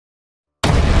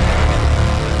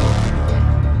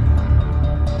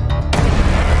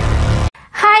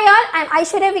I am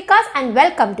Aishwarya Vikas and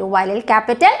welcome to Wiley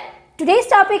Capital. Today's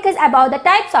topic is about the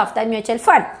types of the mutual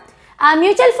fund. A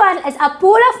mutual fund is a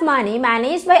pool of money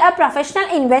managed by a professional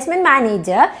investment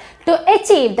manager to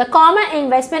achieve the common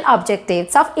investment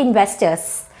objectives of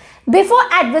investors. Before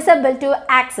advisable to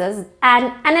access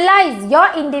and analyze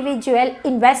your individual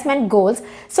investment goals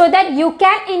so that you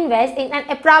can invest in an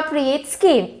appropriate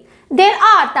scheme. There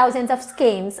are thousands of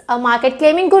schemes, a market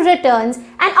claiming good returns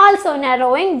and also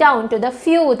narrowing down to the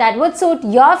few that would suit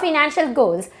your financial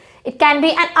goals. It can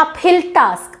be an uphill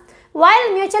task.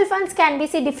 While mutual funds can be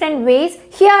seen different ways,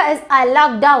 here is a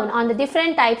lowdown on the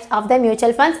different types of the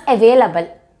mutual funds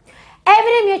available.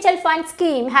 Every mutual fund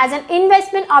scheme has an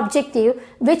investment objective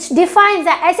which defines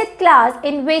the asset class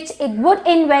in which it would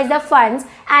invest the funds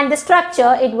and the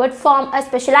structure it would form a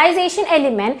specialization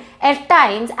element at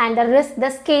times and the risk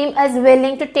the scheme is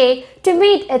willing to take to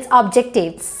meet its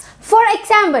objectives. For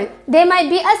example, there might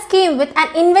be a scheme with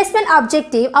an investment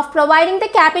objective of providing the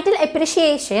capital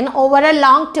appreciation over a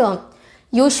long term.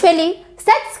 Usually,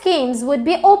 such schemes would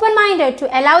be open-minded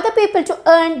to allow the people to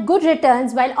earn good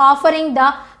returns while offering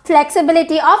the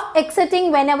flexibility of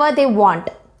exiting whenever they want.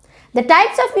 The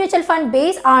types of mutual fund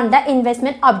based on the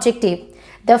investment objective.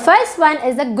 The first one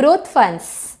is the growth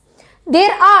funds.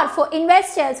 There are for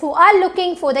investors who are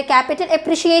looking for the capital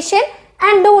appreciation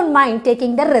and don't mind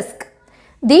taking the risk.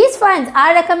 These funds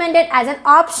are recommended as an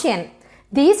option.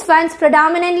 These funds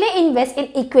predominantly invest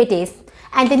in equities.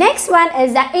 And the next one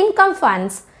is the income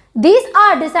funds. These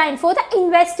are designed for the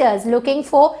investors looking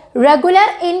for regular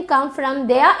income from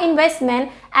their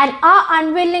investment and are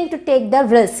unwilling to take the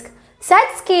risk.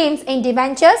 Such schemes in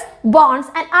debentures, bonds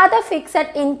and other fixed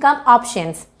income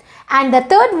options. And the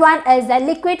third one is the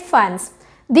liquid funds.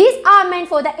 These are meant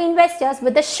for the investors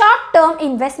with the short-term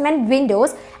investment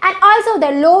windows and also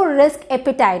the low-risk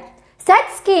appetite. Such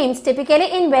schemes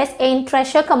typically invest in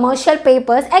treasury, commercial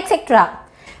papers, etc.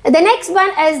 The next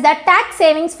one is the tax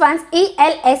savings funds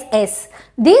ELSS.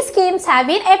 These schemes have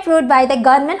been approved by the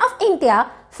Government of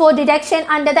India for deduction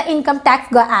under the Income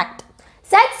Tax Act.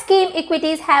 Such scheme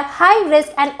equities have high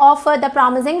risk and offer the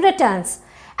promising returns.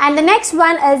 And the next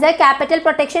one is the capital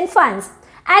protection funds.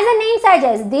 As the name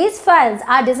suggests, these funds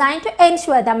are designed to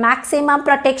ensure the maximum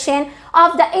protection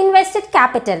of the invested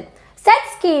capital. Such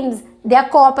schemes, their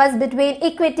corpus between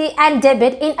equity and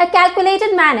debit in a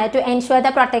calculated manner to ensure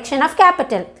the protection of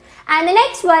capital. And the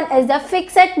next one is the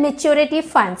fixed maturity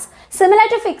funds. Similar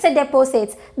to fixed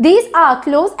deposits, these are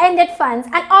closed-ended funds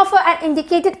and offer an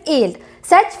indicated yield.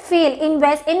 Such field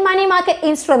invest in money market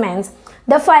instruments.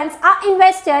 The funds are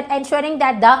invested ensuring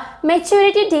that the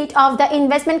maturity date of the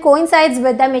investment coincides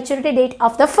with the maturity date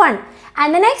of the fund.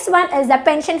 And the next one is the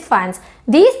pension funds.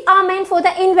 These are meant for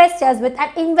the investors with an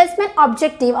investment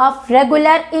objective of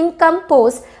regular income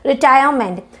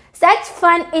post-retirement. Such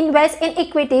fund invest in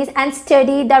equities and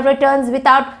study the returns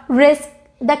without risk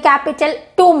the capital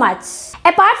too much.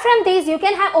 Apart from these, you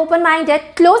can have open-minded,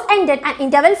 closed-ended and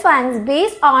interval funds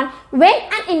based on when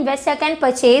an investor can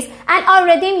purchase and or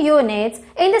redeem units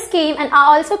in the scheme and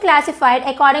are also classified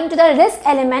according to the risk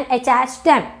element attached to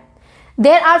them.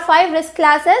 There are 5 risk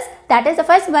classes, that is the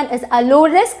first one is a low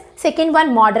risk, second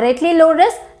one moderately low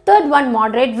risk, third one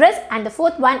moderate risk and the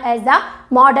fourth one is the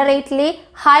moderately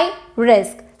high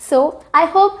risk. So I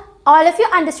hope all of you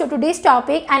understood today's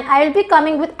topic and I will be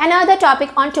coming with another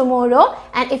topic on tomorrow,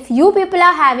 and if you people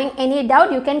are having any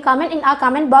doubt you can comment in our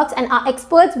comment box and our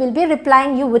experts will be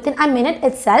replying you within a minute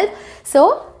itself.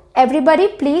 So everybody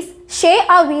please share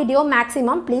our video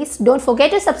maximum, please don't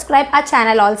forget to subscribe our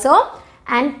channel also,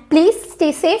 and please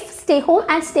stay safe, stay home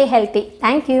and stay healthy.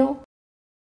 Thank you.